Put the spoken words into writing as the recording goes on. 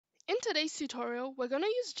today's tutorial, we're going to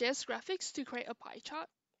use JS to create a pie chart.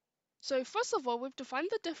 So first of all, we've defined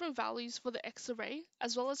the different values for the X array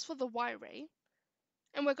as well as for the Y array.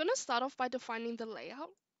 And we're going to start off by defining the layout.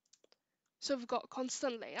 So we've got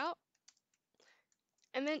constant layout.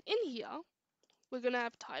 And then in here, we're going to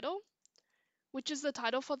have title, which is the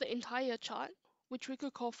title for the entire chart, which we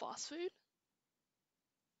could call fast food.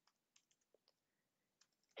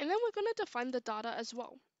 And then we're going to define the data as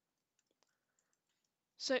well.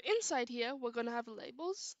 So inside here, we're going to have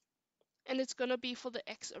labels, and it's going to be for the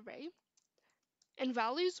X array. And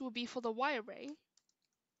values will be for the Y array.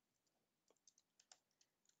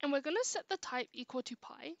 And we're going to set the type equal to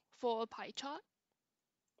pi for a pie chart.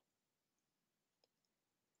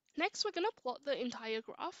 Next, we're going to plot the entire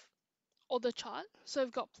graph, or the chart. So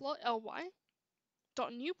we've got plot ly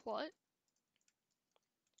dot new plot,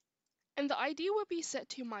 and the ID will be set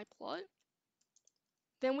to my plot.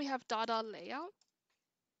 Then we have data layout.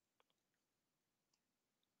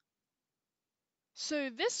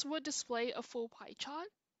 So this would display a full pie chart.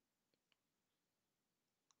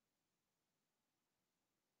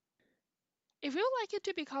 If we would like it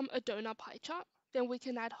to become a donut pie chart, then we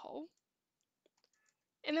can add whole.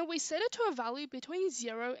 And then we set it to a value between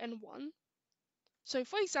 0 and 1. So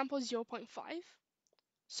for example, 0.5.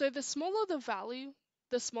 So the smaller the value,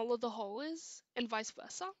 the smaller the whole is, and vice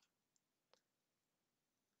versa.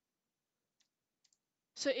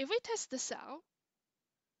 So if we test this out,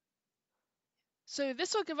 so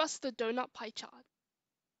this will give us the donut pie chart.